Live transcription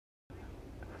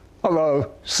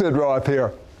Hello, Sid Roth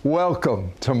here.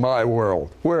 Welcome to my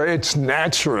world, where it's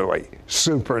naturally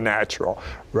supernatural.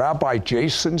 Rabbi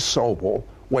Jason Sobel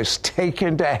was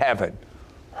taken to heaven,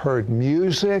 heard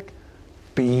music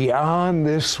beyond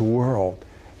this world,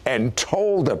 and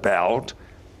told about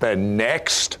the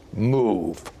next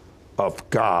move of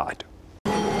God.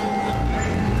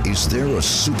 Is there a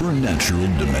supernatural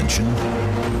dimension?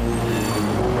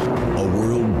 A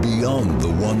world beyond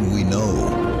the one we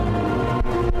know?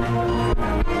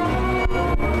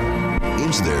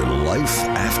 Is there life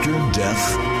after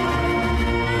death?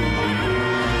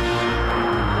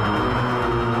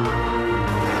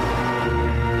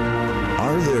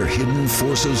 Are there hidden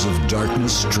forces of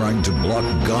darkness trying to block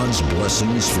God's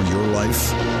blessings for your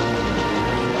life?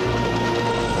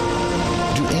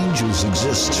 Do angels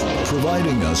exist,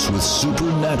 providing us with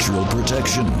supernatural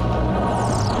protection?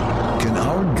 Can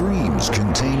our dreams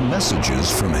contain messages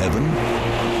from heaven?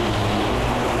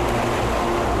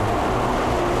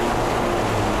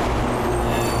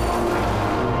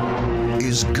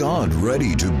 Is God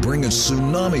ready to bring a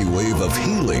tsunami wave of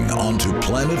healing onto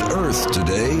planet Earth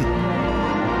today?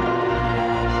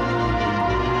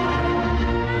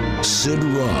 Sid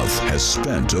Roth has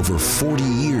spent over 40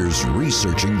 years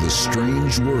researching the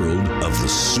strange world of the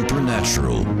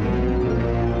supernatural.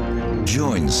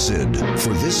 Join Sid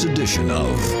for this edition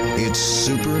of It's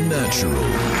Supernatural.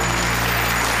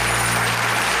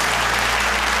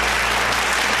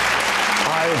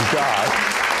 I've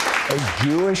got a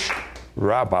Jewish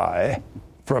rabbi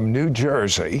from New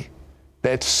Jersey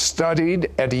that studied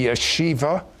at a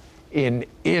yeshiva in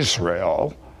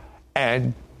Israel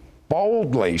and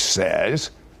boldly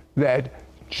says that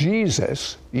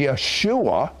Jesus,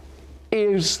 Yeshua,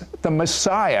 is the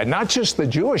Messiah, not just the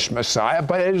Jewish Messiah,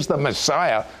 but is the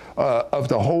Messiah of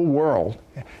the whole world.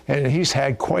 And he's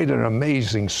had quite an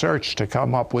amazing search to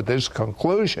come up with this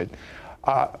conclusion.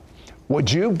 Would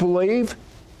you believe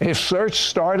his search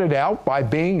started out by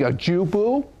being a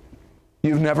Jew-boo?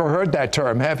 You've never heard that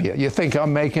term, have you? You think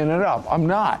I'm making it up. I'm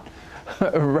not.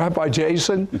 Rabbi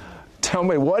Jason, tell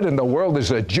me, what in the world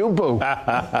is a Jew-boo?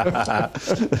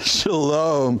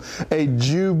 Shalom. A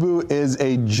Jew-boo is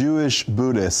a Jewish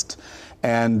Buddhist.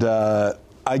 And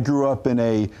I grew up in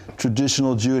a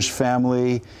traditional Jewish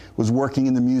family, was working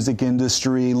in the music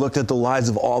industry, looked at the lives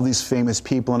of all these famous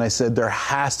people, and I said, there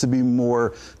has to be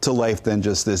more to life than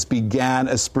just this. Began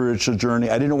a spiritual journey.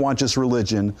 I didn't want just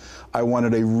religion. I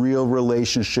wanted a real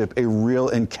relationship, a real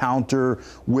encounter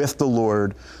with the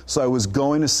Lord. So I was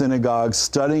going to synagogue,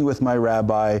 studying with my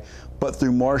rabbi, but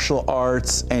through martial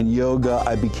arts and yoga,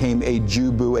 I became a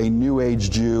Jew-boo, a New Age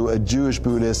Jew, a Jewish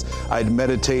Buddhist. I'd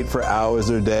meditate for hours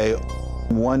a day.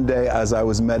 One day, as I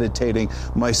was meditating,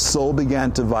 my soul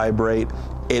began to vibrate.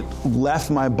 It left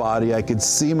my body. I could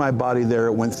see my body there.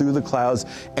 It went through the clouds.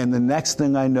 And the next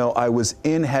thing I know, I was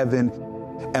in heaven,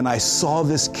 and I saw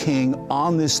this king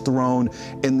on this throne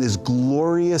in this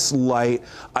glorious light.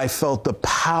 I felt the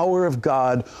power of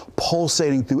God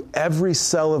pulsating through every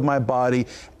cell of my body.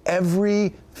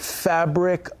 Every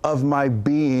fabric of my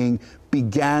being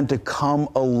began to come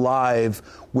alive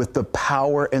with the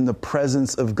power and the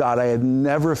presence of God. I had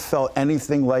never felt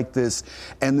anything like this.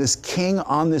 And this king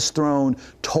on this throne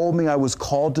told me I was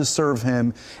called to serve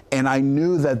him. And I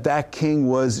knew that that king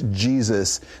was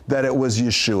Jesus, that it was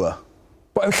Yeshua.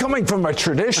 But coming from a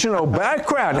traditional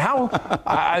background,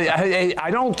 I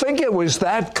don't think it was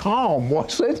that calm,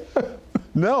 was it?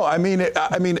 No, I mean,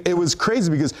 it was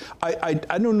crazy because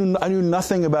I knew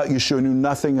nothing about Yeshua, knew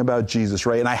nothing about Jesus,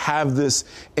 right? And I have this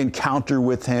encounter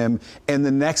with him, and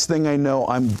the next thing I know,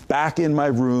 I'm back in my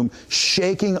room,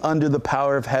 shaking under the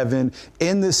power of heaven,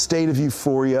 in this state of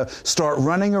euphoria, start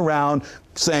running around,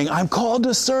 saying, I'm called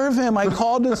to serve him. I'm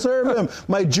called to serve him.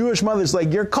 My Jewish mother's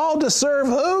like, you're called to serve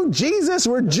who? Jesus,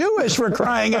 we're Jewish, for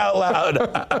crying out loud.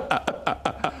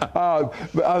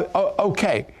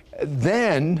 Okay,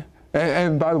 then...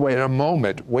 And by the way, in a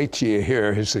moment, wait till you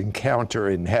hear his encounter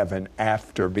in heaven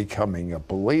after becoming a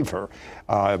believer.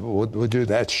 We'll do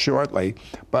that shortly.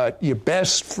 But your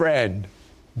best friend,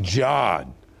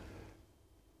 John,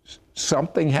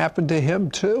 something happened to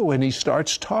him too, and he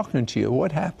starts talking to you.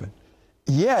 What happened?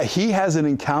 Yeah, he has an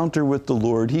encounter with the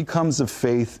Lord. He comes of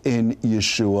faith in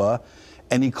Yeshua.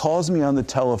 And he calls me on the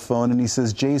telephone and he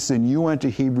says, Jason, you went to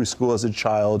Hebrew school as a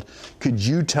child. Could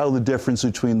you tell the difference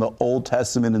between the Old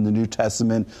Testament and the New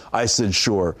Testament? I said,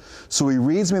 sure. So he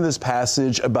reads me this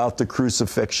passage about the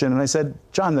crucifixion. And I said,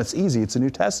 John, that's easy. It's the New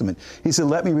Testament. He said,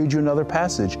 let me read you another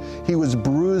passage. He was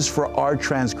bruised for our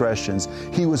transgressions.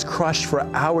 He was crushed for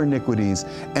our iniquities.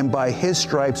 And by his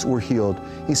stripes we're healed.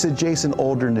 He said, Jason,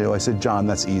 old or new? I said, John,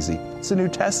 that's easy. It's the New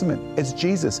Testament. It's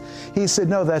Jesus. He said,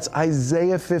 no, that's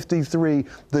Isaiah 53,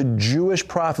 the Jewish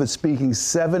prophet speaking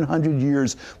 700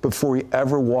 years before he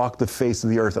ever walked the face of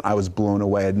the earth. And I was blown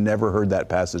away. I'd never heard that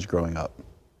passage growing up.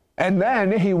 And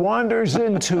then he wanders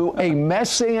into a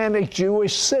Messianic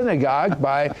Jewish synagogue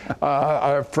by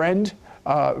our friend,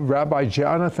 Rabbi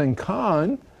Jonathan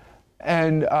Cahn,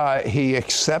 and he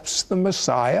accepts the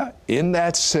Messiah in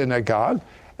that synagogue.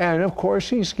 And of course,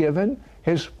 he's given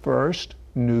his first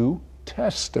New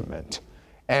Testament.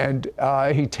 And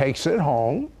he takes it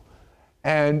home,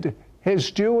 and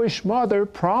his Jewish mother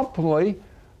promptly,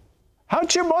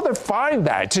 how'd your mother find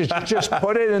that? Just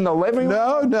put it in the living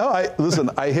room? No. Listen,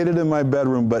 I hid it in my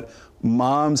bedroom, but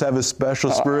moms have a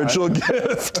special spiritual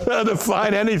gift to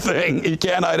find anything. You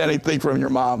can't hide anything from your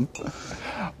mom.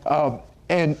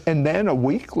 And then a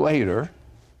week later,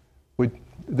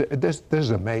 this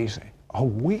is amazing. A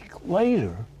week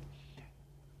later,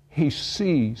 he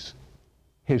sees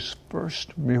his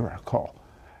first miracle.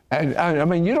 And I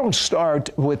mean, you don't start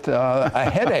with a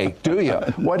headache, do you?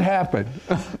 What happened?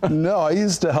 No, I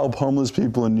used to help homeless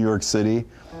people in New York City,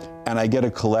 and I get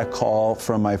a collect call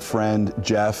from my friend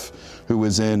Jeff, who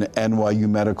was in NYU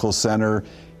Medical Center.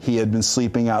 He had been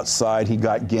sleeping outside. He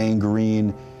got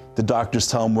gangrene. The doctors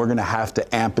tell him, we're going to have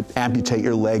to amputate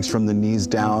your legs from the knees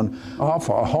down.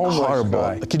 Awful, a homeless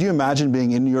guy. Could you imagine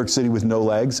being in New York City with no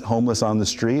legs, homeless on the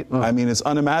street? I mean, it's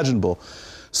unimaginable.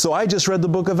 So I just read the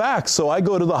book of Acts. So I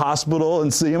go to the hospital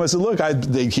and see him. I said, look,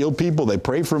 they healed people. They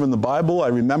prayed for him in the Bible. I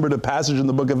remembered a passage in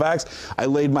the book of Acts. I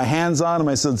laid my hands on him.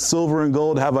 I said, silver and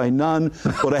gold have I none.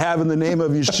 What I have in the name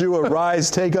of Yeshua,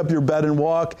 rise, take up your bed and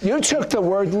walk. You took the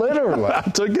word literally. I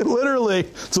took it literally.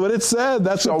 That's what it said.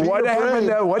 That's so what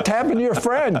happened to your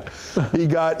friend? He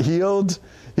got healed,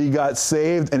 he got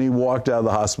saved, and he walked out of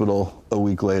the hospital a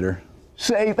week later.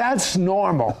 Say, that's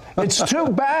normal. It's too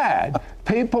bad.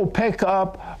 People pick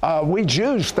up, we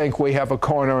Jews think we have a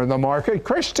corner in the market.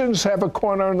 Christians have a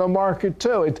corner in the market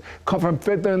too. It come from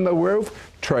Fiddler on the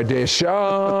Roof, tradition.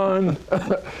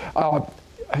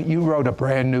 You wrote a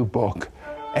brand new book,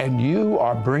 and you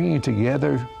are bringing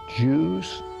together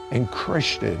Jews and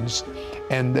Christians,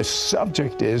 and the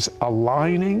subject is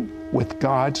aligning with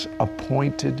God's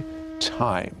appointed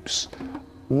times.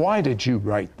 Why did you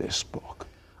write this book?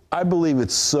 I believe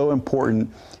it's so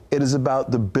important. It is about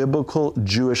the biblical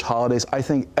Jewish holidays. I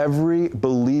think every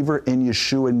believer in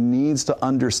Yeshua needs to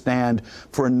understand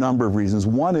for a number of reasons.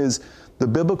 One is the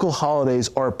biblical holidays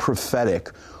are prophetic.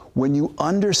 When you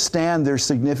understand their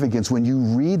significance, when you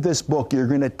read this book, you're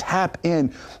going to tap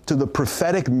in to the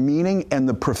prophetic meaning and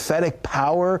the prophetic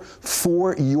power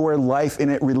for your life, and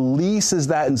it releases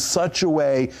that in such a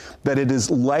way that it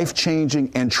is life-changing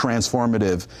and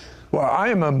transformative. Well, I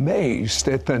am amazed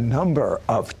at the number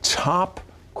of top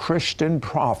Christian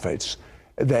prophets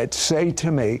that say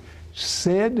to me,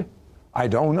 Sid, I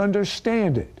don't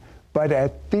understand it, but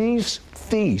at these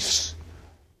feasts,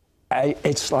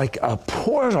 it's like a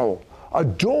portal, a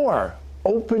door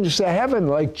opens to heaven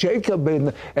like Jacob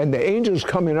and the angels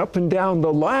coming up and down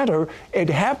the ladder. It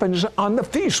happens on the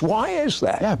feast. Why is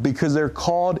that? Yeah, because they're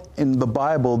called in the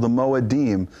Bible the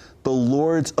Moedim, the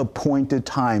Lord's appointed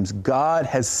times. God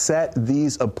has set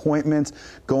these appointments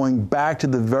going back to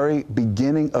the very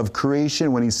beginning of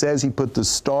creation when he says he put the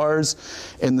stars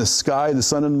in the sky, the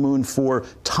sun and the moon for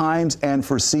times and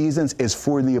for seasons is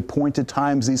for the appointed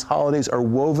times. These holidays are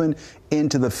woven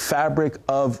into the fabric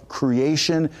of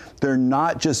creation. They're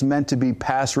not just meant to be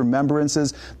past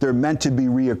remembrances. They're meant to be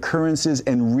reoccurrences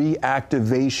and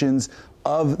reactivations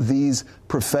of these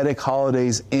prophetic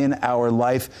holidays in our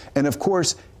life. And of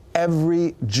course,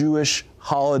 every Jewish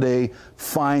holiday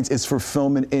finds its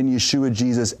fulfillment in Yeshua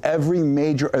Jesus. Every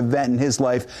major event in his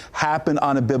life happened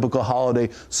on a biblical holiday.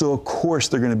 So of course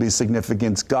they're going to be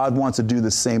significant. God wants to do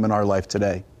the same in our life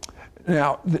today.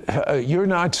 Now, you're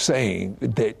not saying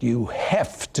that you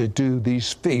have to do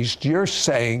these feasts. You're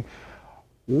saying,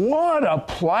 what a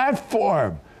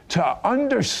platform to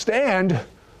understand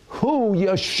who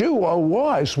Yeshua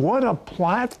was. What a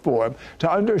platform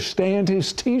to understand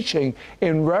his teaching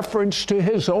in reference to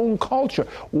his own culture.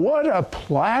 What a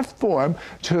platform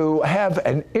to have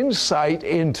an insight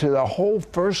into the whole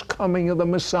first coming of the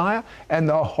Messiah and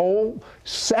the whole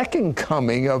second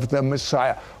coming of the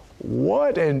Messiah.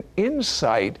 what an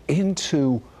insight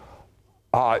into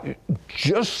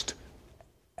just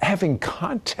having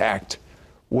contact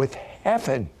with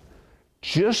heaven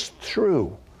just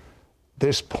through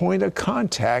this point of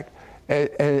contact.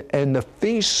 And the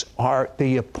feasts are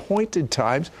the appointed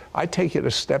times. I take it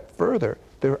a step further.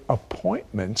 They're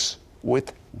appointments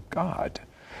with God.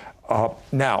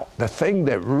 Now, the thing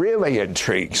that really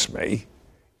intrigues me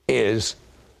is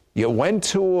you went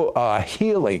to a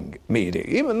healing meeting.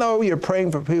 Even though you're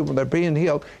praying for people that are being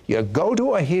healed, you go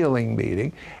to a healing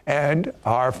meeting, and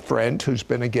our friend, who's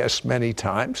been a guest many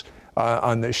times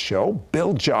on this show,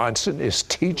 Bill Johnson, is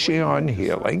teaching on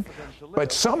healing.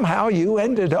 But somehow you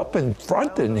ended up in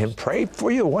front and he prayed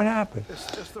for you. What happened?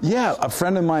 Yeah, a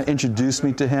friend of mine introduced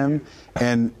me to him,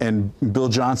 and Bill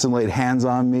Johnson laid hands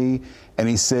on me, and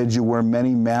he said, "You wear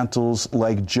many mantles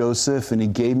like Joseph," and he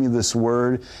gave me this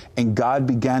word, and God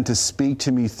began to speak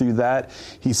to me through that.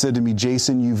 He said to me,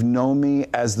 "Jason, you've known me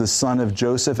as the son of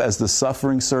Joseph, as the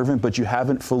suffering servant, but you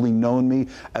haven't fully known me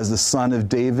as the son of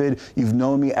David. You've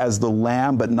known me as the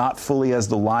lamb, but not fully as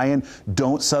the lion.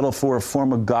 Don't settle for a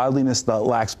form of godliness that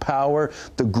lacks power.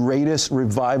 The greatest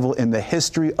revival in the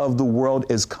history of the world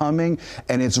is coming,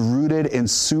 and it's rooted in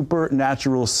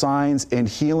supernatural signs and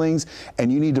healings,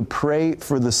 and you need to pray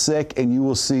for the sick, and you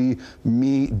will see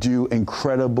me do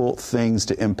incredible things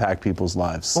to impact people's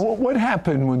lives." Well, what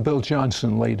happened when Bill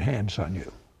Johnson laid hands on you?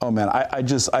 Oh man,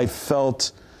 I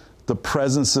felt the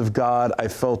presence of God. I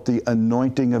felt the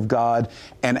anointing of God.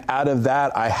 And out of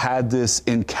that, I had this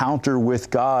encounter with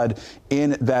God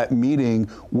in that meeting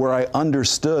where I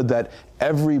understood that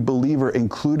every believer,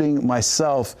 including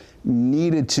myself,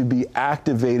 needed to be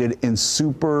activated in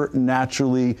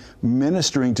supernaturally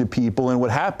ministering to people. And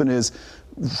what happened is,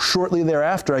 shortly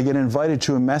thereafter, I get invited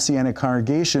to a Messianic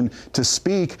congregation to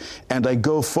speak, and I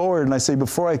go forward and I say,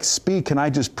 "Before I speak, can I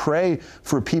just pray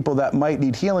for people that might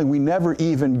need healing?" We never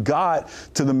even got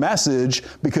to the message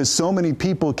because so many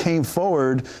people came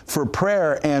forward for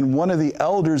prayer, and one of the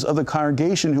elders of the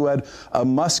congregation who had a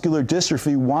muscular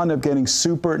dystrophy wound up getting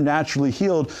supernaturally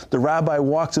healed. The rabbi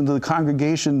walks into the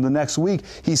congregation the next week.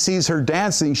 He sees her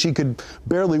dancing. She could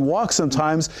barely walk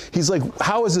sometimes. He's like,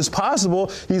 "How is this possible?"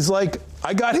 He's like,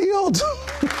 "I got healed."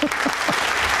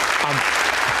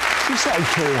 Just out of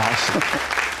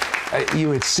curiosity, you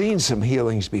had seen some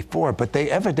healings before, but they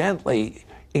evidently,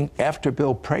 after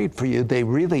Bill prayed for you, they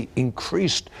really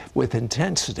increased with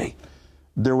intensity.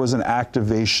 There was an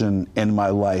activation in my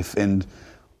life, and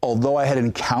although I had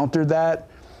encountered that,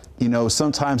 you know,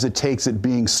 sometimes it takes it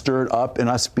being stirred up and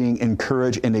us being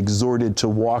encouraged and exhorted to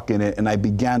walk in it. And I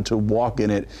began to walk in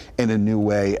it in a new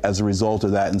way as a result of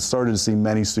that, and started to see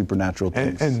many supernatural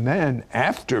things. And then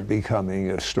after becoming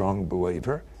a strong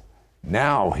believer,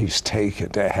 now he's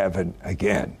taken to heaven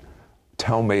again.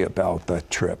 Tell me about the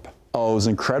trip. Oh, it was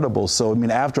incredible. So, I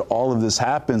mean, after all of this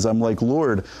happens, I'm like,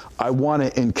 "Lord, I want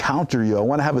to encounter you. I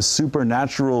want to have a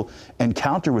supernatural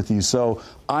encounter with you." So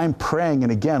I'm praying,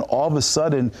 and again, all of a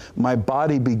sudden, my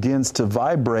body begins to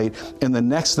vibrate, and the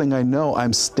next thing I know,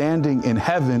 I'm standing in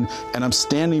heaven, and I'm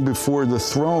standing before the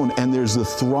throne, and there's a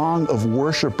throng of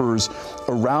worshipers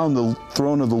around the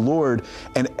throne of the Lord,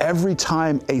 and every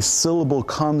time a syllable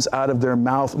comes out of their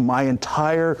mouth, my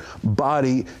entire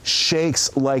body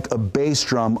shakes like a bass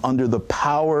drum under the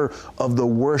power of the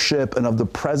worship and of the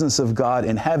presence of God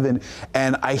in heaven.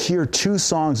 And I hear two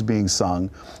songs being sung.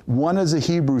 One is a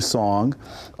Hebrew song,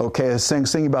 okay,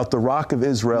 singing about the Rock of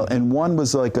Israel, and one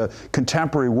was like a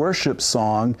contemporary worship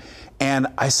song. And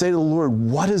I say to the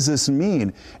Lord, "What does this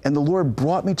mean?" And the Lord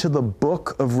brought me to the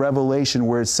book of Revelation,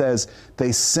 where it says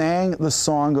they sang the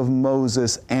song of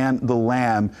Moses and the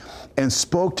Lamb, and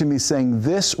spoke to me saying,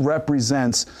 "This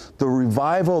represents the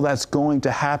revival that's going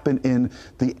to happen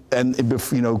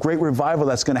great revival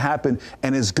that's going to happen,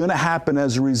 and is going to happen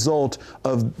as a result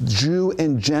of Jew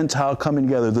and Gentile coming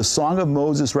together." The song of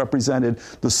Moses represented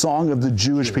the song of the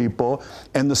Jewish people,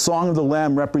 and the song of the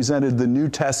Lamb represented the New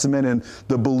Testament and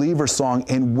the believer song.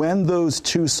 And when those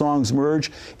two songs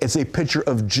merge, it's a picture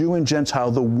of Jew and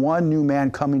Gentile, the one new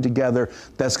man coming together,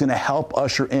 that's going to help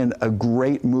usher in a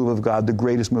great move of God, the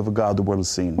greatest move of God the world has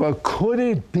seen. Well, could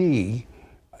it be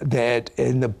that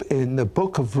in the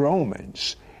book of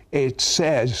Romans, it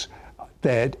says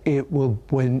that it will,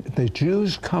 when the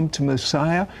Jews come to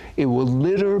Messiah, it will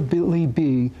literally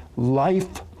be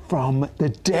life from the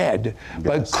dead? Yes.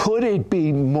 But could it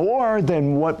be more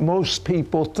than what most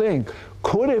people think?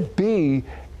 Could it be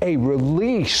a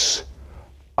release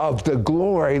of the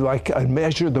glory, like a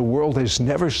measure the world has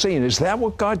never seen? Is that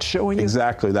what God's showing you?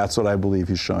 Exactly. That's what I believe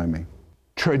He's showing me.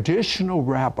 Traditional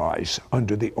rabbis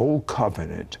under the Old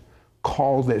Covenant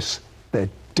call this the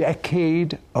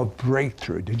decade of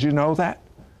breakthrough. Did you know that?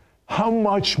 How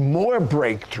much more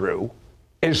breakthrough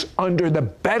is under the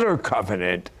better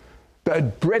covenant, the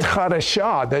Brit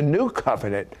Chadashah, the new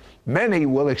covenant? Many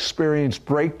will experience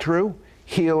breakthrough,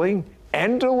 healing,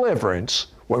 and deliverance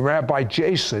when Rabbi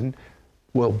Jason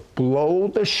will blow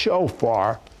the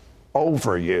shofar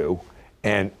over you,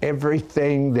 and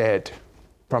everything that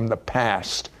from the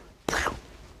past.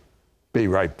 Be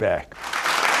right back.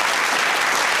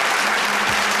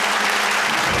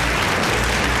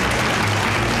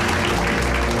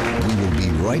 We will be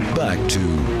right back to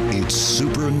It's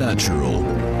Supernatural.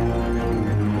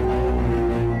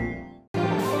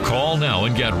 Call now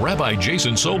and get Rabbi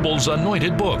Jason Sobel's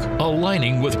anointed book,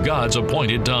 Aligning with God's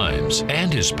Appointed Times,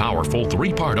 and his powerful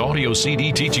 3-part audio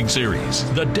CD teaching series,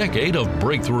 The Decade of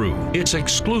Breakthrough. It's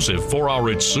exclusive for our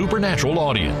It's Supernatural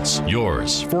audience.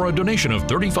 Yours for a donation of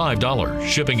 $35.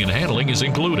 Shipping and handling is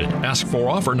included. Ask for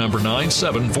offer number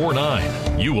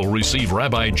 9749. You will receive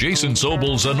Rabbi Jason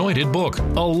Sobel's anointed book,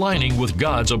 Aligning with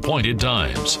God's Appointed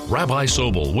Times. Rabbi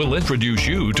Sobel will introduce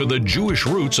you to the Jewish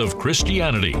roots of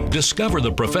Christianity. Discover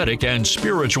the prophetic and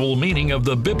spiritual meaning of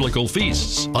the biblical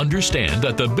feasts. Understand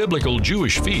that the biblical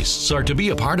Jewish feasts are to be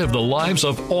a part of the lives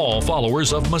of all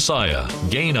followers of Messiah.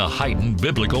 Gain a heightened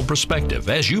biblical perspective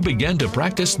as you begin to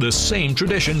practice the same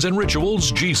traditions and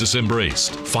rituals Jesus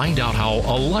embraced. Find out how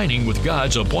aligning with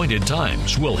God's appointed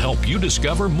times will help you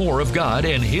discover more of God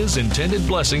and His intended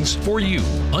blessings for you.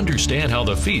 Understand how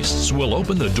the feasts will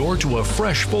open the door to a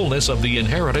fresh fullness of the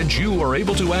inheritance you are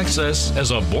able to access as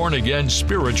a born-again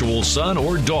spiritual son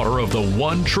or daughter of the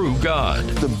one true God.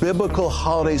 The biblical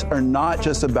holidays are not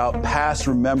just about past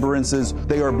remembrances.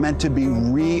 They are meant to be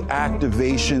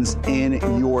reactivations in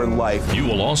your life. You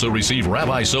will also receive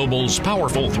Rabbi Sobel's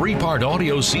powerful 3-part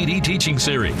audio CD teaching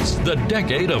series, The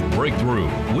Decade of Breakthrough.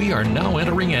 We are now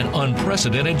entering an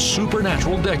unprecedented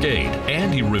supernatural decade,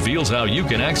 and he reveals how you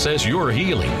can access your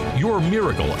healing, your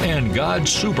miracle, and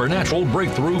God's supernatural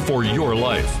breakthrough for your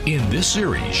life. In this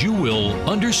series, you will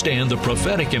understand the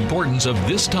prophetic importance of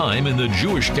this time in the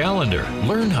Jewish calendar.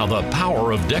 Learn how the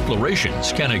power of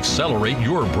declarations can accelerate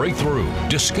your breakthrough.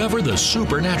 Discover the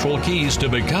supernatural keys to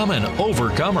become an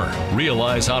overcomer.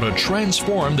 Realize how to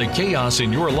transform the chaos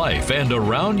in your life and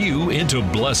around you into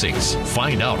blessings.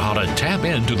 Find out how to tap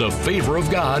into the favor of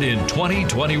God in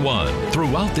 2021.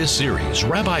 Throughout this series,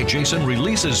 Rabbi Jason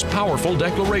releases powerful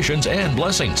declarations and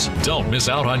blessings. Don't miss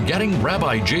out on getting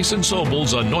Rabbi Jason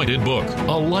Sobel's anointed book,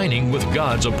 Aligning with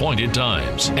God's Appointed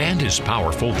Times, and his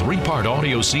powerful 3-part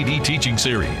audio CD teaching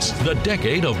series, The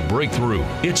Decade of Breakthrough.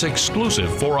 It's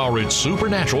exclusive for our It's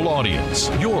Supernatural audience.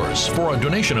 Yours for a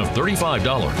donation of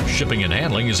 $35. Shipping and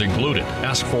handling is included.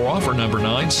 Ask for offer number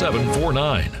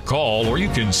 9749. Call or you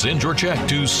can send your check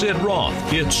to Sid Roth.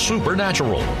 It's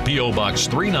Supernatural. P.O. Box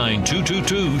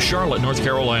 39222, Charlotte, North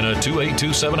Carolina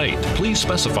 28278. Please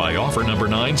specify offer number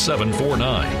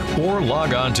 9749 or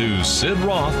log on to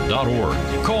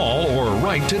sidroth.org. Call or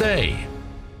write today.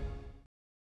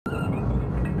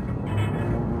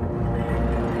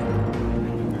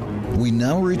 We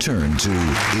now return to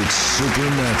It's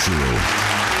Supernatural.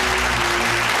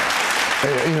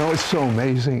 You know, it's so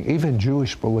amazing. Even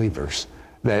Jewish believers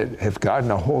that have gotten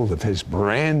a hold of his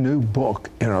brand new book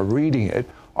and are reading it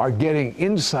are getting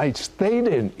insights they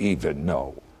didn't even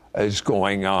know is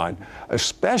going on,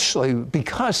 especially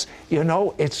because, you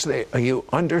know, you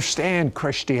understand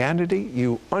Christianity,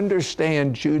 you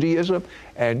understand Judaism,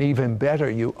 and even better,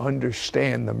 you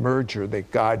understand the merger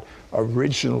that God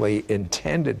originally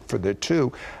intended for the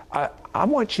two. I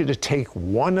want you to take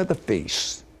one of the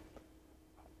feasts,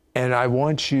 and I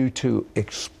want you to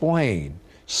explain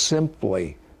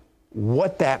simply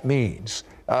what that means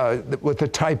with the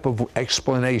type of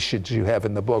explanations you have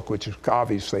in the book, which is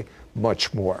obviously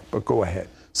much more, but go ahead.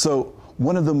 So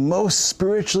one of the most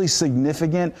spiritually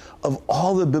significant of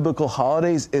all the biblical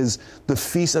holidays is the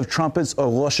Feast of Trumpets, or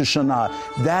Rosh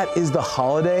Hashanah. That is the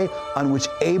holiday on which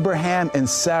Abraham and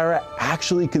Sarah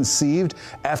actually conceived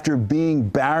after being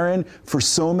barren for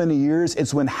so many years.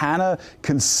 It's when Hannah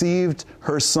conceived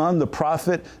her son, the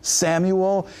prophet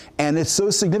Samuel, and it's so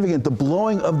significant. The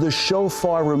blowing of the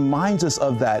shofar reminds us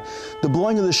of that. The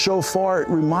blowing of the shofar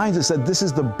reminds us that this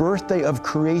is the birthday of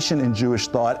creation in Jewish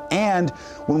thought, and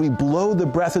when we blow the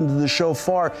breath into the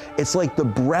shofar, it's like the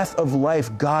breath of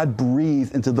life God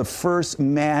breathed into the first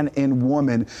man and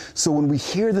woman. So when we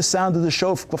hear the sound of the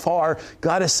shofar,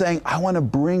 God is saying, I want to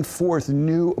bring forth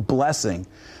new blessing.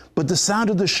 But the sound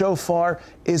of the shofar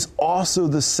is also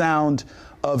the sound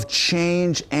of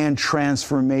change and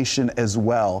transformation as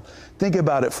well. Think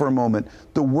about it for a moment.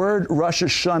 The word Rosh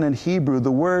Hashanah in Hebrew,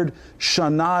 the word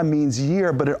Shana means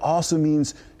year, but it also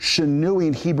means Shanui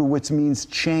in Hebrew, which means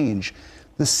change.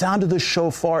 The sound of the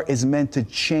shofar is meant to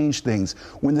change things.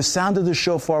 When the sound of the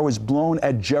shofar was blown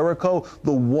at Jericho,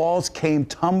 the walls came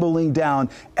tumbling down.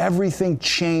 Everything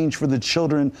changed for the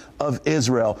children of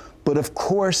Israel. But of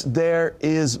course, there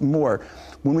is more.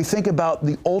 When we think about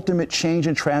the ultimate change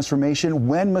and transformation,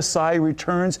 when Messiah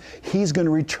returns, he's going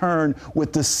to return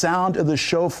with the sound of the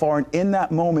shofar. And in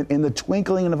that moment, in the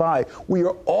twinkling of an eye, we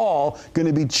are all going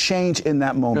to be changed in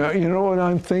that moment. Now, you know what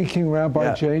I'm thinking,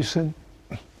 Rabbi Jason?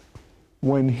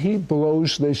 When he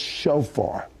blows this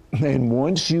shofar, and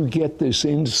once you get this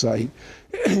insight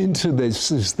into this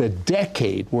is the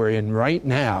decade we're in right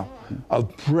now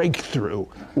of breakthrough.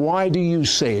 Why do you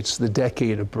say it's the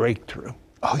decade of breakthrough?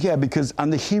 Oh, yeah, because on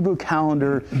the Hebrew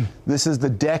calendar, this is the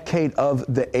decade of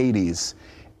the 80s.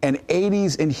 And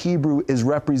 80s in Hebrew is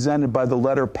represented by the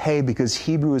letter Pei because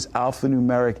Hebrew is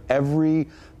alphanumeric. Every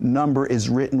number is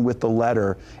written with the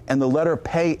letter. And the letter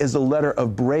Pei is the letter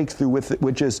of breakthrough,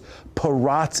 which is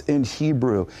parat in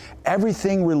Hebrew.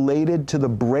 Everything related to the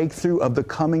breakthrough of the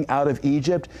coming out of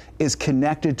Egypt is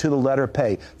connected to the letter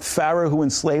Pei. Pharaoh, who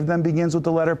enslaved them, begins with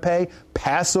the letter Pei.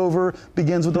 Passover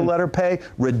begins with the letter Pei.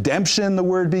 Redemption, the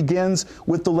word begins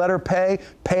with the letter Pei.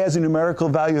 Pei has a numerical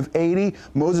value of 80.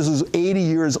 Moses was 80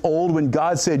 years old when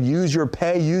God said, use your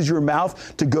Pei, use your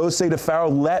mouth to go say to Pharaoh,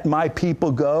 let my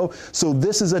people go. So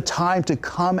this is a time to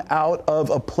come out of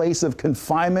a place of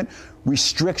confinement,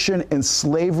 restriction, and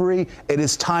slavery. It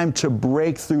is time to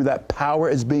break through. That power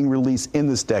is being released in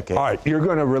this decade. All right, you're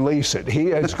going to release it. He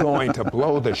is going to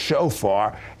blow the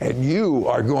shofar, and you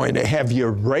are going to have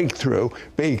your breakthrough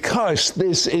because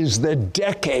this is the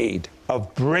decade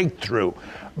of breakthrough.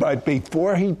 But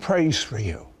before he prays for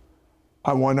you,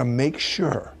 I want to make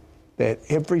sure that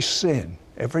every sin,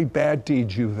 every bad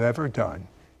deed you've ever done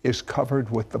is covered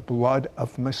with the blood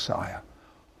of Messiah.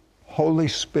 Holy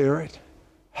Spirit,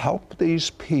 help these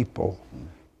people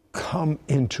come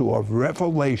into a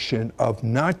revelation of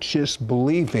not just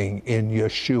believing in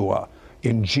Yeshua,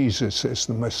 in Jesus as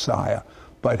the Messiah,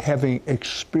 but having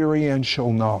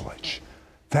experiential knowledge.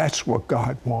 That's what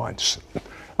God wants.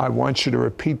 I want you to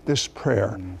repeat this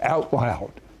prayer out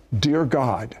loud. Dear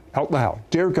God, out loud,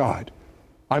 dear God,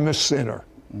 I'm a sinner.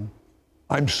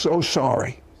 I'm so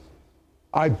sorry.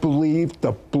 I believe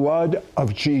the blood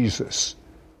of Jesus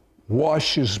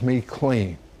washes me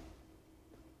clean.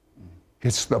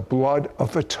 It's the blood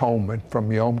of atonement from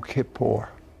Yom Kippur.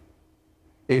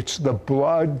 It's the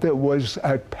blood that was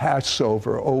at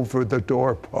Passover over the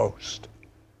doorpost.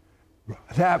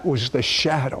 That was the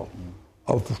shadow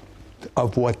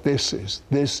of what this is.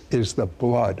 This is the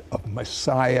blood of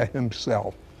Messiah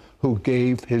himself who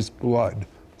gave his blood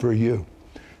for you.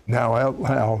 Now out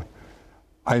loud,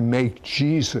 I make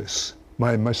Jesus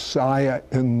my Messiah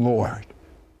and Lord.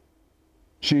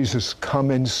 Jesus,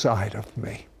 come inside of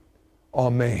me.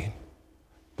 Amen.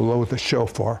 Blow the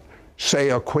shofar. Say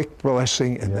a quick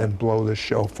blessing and then blow the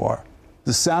shofar.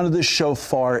 The sound of the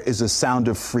shofar is a sound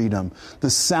of freedom. The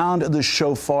sound of the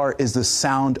shofar is the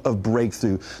sound of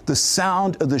breakthrough. The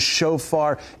sound of the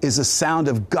shofar is a sound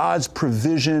of God's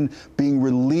provision being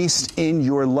released in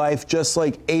your life. Just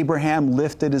like Abraham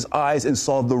lifted his eyes and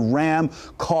saw the ram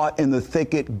caught in the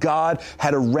thicket, God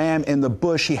had a ram in the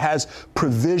bush. He has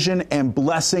provision and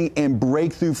blessing and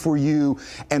breakthrough for you.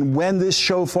 And when this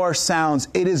shofar sounds,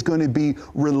 it is going to be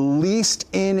released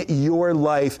in your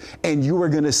life, and you are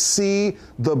going to see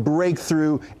the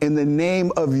breakthrough in the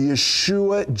name of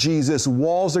Yeshua, Jesus.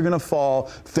 Walls are going to fall,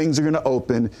 things are going to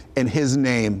open in his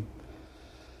name.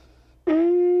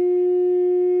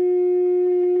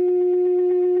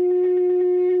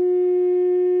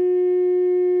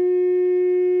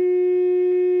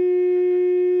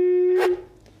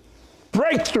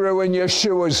 Breakthrough in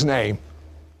Yeshua's name.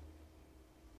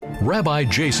 Rabbi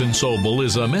Jason Sobel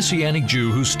is a Messianic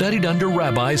Jew who studied under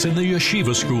rabbis in the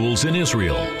yeshiva schools in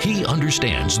Israel. He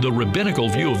understands the rabbinical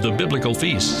view of the biblical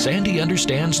feasts, and he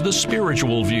understands the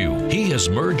spiritual view. He has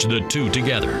merged the two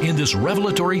together in this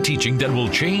revelatory teaching that will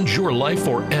change your life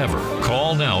forever.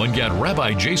 Call now and get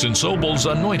Rabbi Jason Sobel's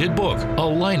anointed book,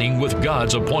 Aligning with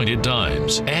God's Appointed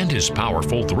Times, and his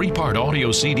powerful 3-part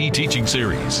audio CD teaching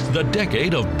series, The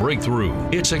Decade of Breakthrough.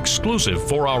 It's exclusive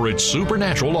for our It's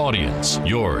Supernatural audience.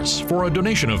 Yours yours for a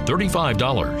donation of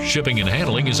 $35. Shipping and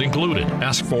handling is included.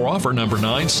 Ask for offer number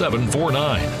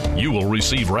 9749. You will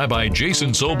receive Rabbi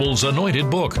Jason Sobel's anointed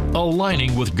book,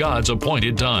 Aligning with God's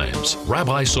Appointed Times.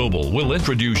 Rabbi Sobel will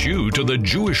introduce you to the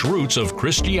Jewish roots of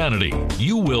Christianity.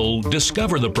 You will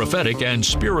discover the prophetic and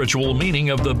spiritual meaning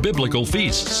of the biblical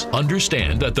feasts.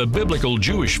 Understand that the biblical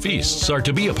Jewish feasts are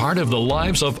to be a part of the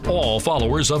lives of all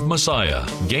followers of Messiah.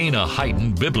 Gain a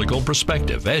heightened biblical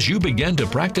perspective as you begin to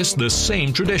practice the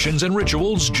same traditions and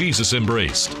rituals Jesus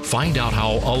embraced. Find out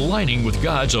how aligning with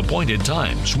God's appointed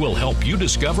times will help you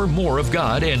discover more of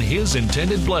God and His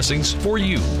intended blessings for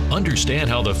you. Understand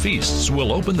how the feasts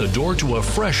will open the door to a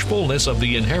fresh fullness of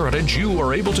the inheritance you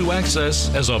are able to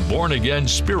access as a born-again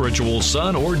spiritual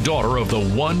son or daughter of the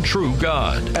one true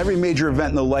God. Every major event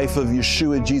in the life of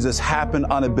Yeshua Jesus happened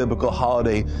on a biblical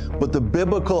holiday, but the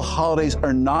biblical holidays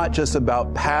are not just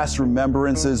about past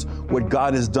remembrances, what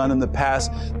God has done in the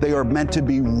past. They are meant to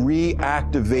be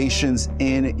reactivations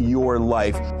in your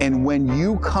life. And when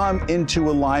you come into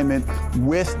alignment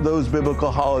with those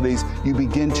biblical holidays, you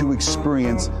begin to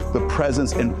experience the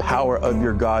presence and power of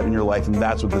your God in your life. And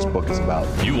that's what this book is about.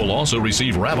 You will also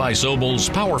receive Rabbi Sobel's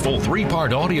powerful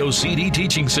 3-part audio CD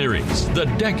teaching series, The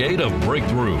Decade of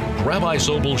Breakthrough. Rabbi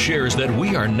Sobel shares that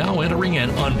we are now entering an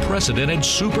unprecedented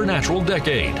supernatural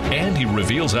decade, and he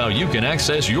reveals how you can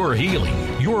access your healing,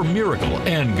 your miracle,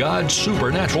 and God's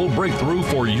supernatural breakthrough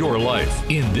for your life.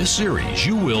 In this series,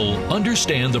 you will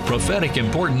understand the prophetic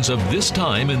importance of this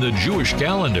time in the Jewish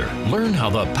calendar, learn how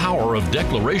the power of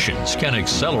declarations can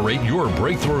accelerate your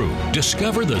breakthrough,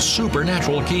 discover the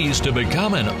supernatural keys to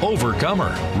become an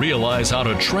overcomer, realize how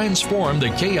to transform the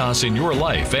chaos in your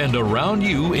life and around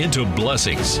you into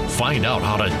blessings, find out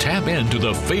how to tap into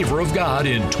the favor of God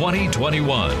in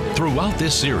 2021. Throughout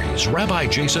this series, Rabbi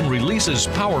Jason releases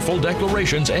powerful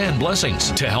declarations and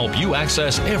blessings to help you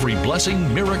access every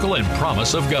blessing, miracle, and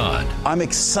promise of God. I'm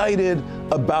excited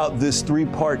about this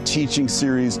 3-part teaching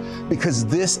series because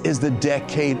this is the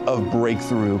decade of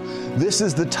breakthrough. This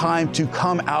is the time to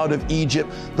come out of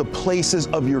Egypt, the places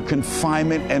of your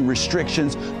confinement and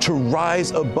restrictions, to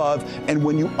rise above. And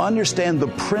when you understand the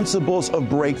principles of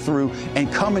breakthrough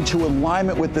and come into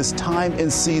alignment with this time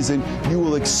and season, you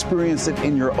will experience it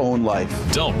in your own life.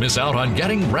 Don't miss out on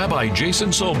getting Rabbi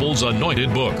Jason Sobel's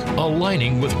anointed book,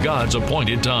 Aligning with God's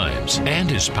Appointed Times, and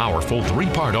his powerful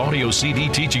 3-part audio CD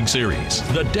teaching series,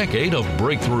 The Decade of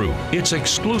Breakthrough. It's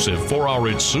exclusive for our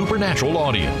It's Supernatural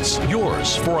audience.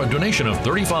 Yours for a donation of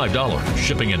 $35.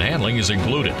 Shipping and handling is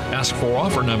included. Ask for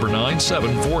offer number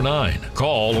 9749.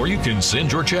 Call or you can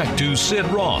send your check to Sid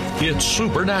Roth. It's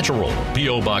Supernatural.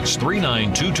 P.O. Box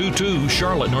 39222,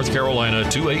 Charlotte, North Carolina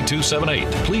 28278.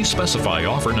 Please specify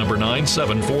offer number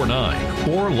 9749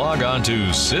 or log on to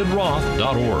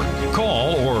sidroth.org.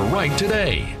 Call or write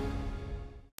today.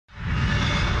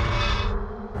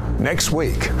 Next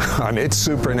week on It's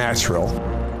Supernatural.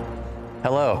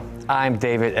 Hello, I'm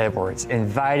David Edwards,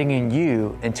 inviting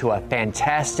you into a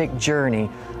fantastic journey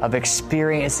of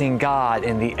experiencing God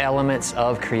in the elements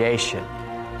of creation.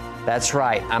 That's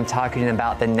right, I'm talking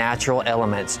about the natural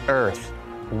elements: earth,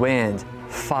 wind,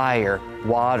 fire,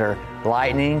 water,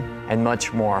 lightning, and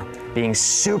much more, being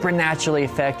supernaturally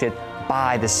affected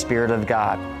by the Spirit of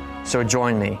God. So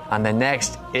join me on the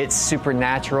next It's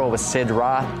Supernatural with Sid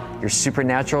Roth. Your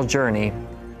supernatural journey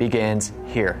begins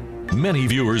here. Many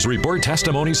viewers report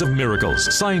testimonies of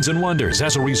miracles, signs, and wonders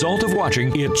as a result of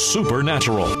watching It's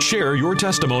Supernatural. Share your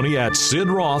testimony at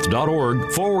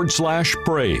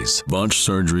sidroth.org/praise. Botched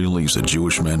surgery leaves a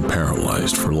Jewish man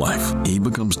paralyzed for life. He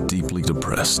becomes deeply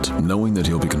depressed, knowing that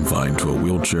he'll be confined to a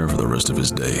wheelchair for the rest of his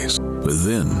days. But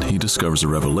then he discovers a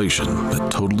revelation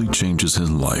that totally changes his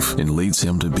life and leads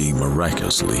him to be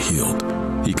miraculously healed.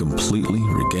 He completely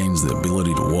regains the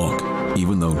ability to walk,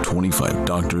 even though 25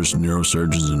 doctors,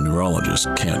 neurosurgeons, and neurologists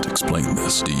can't explain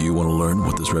this. Do you want to learn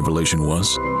what this revelation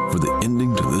was? For the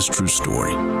ending to this true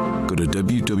story, go to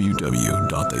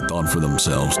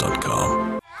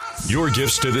www.theythoughtforthemselves.com. Your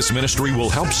gifts to this ministry will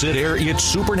help Sid air It's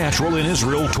Supernatural in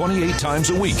Israel 28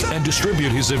 times a week and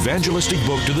distribute his evangelistic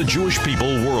book to the Jewish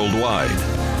people worldwide.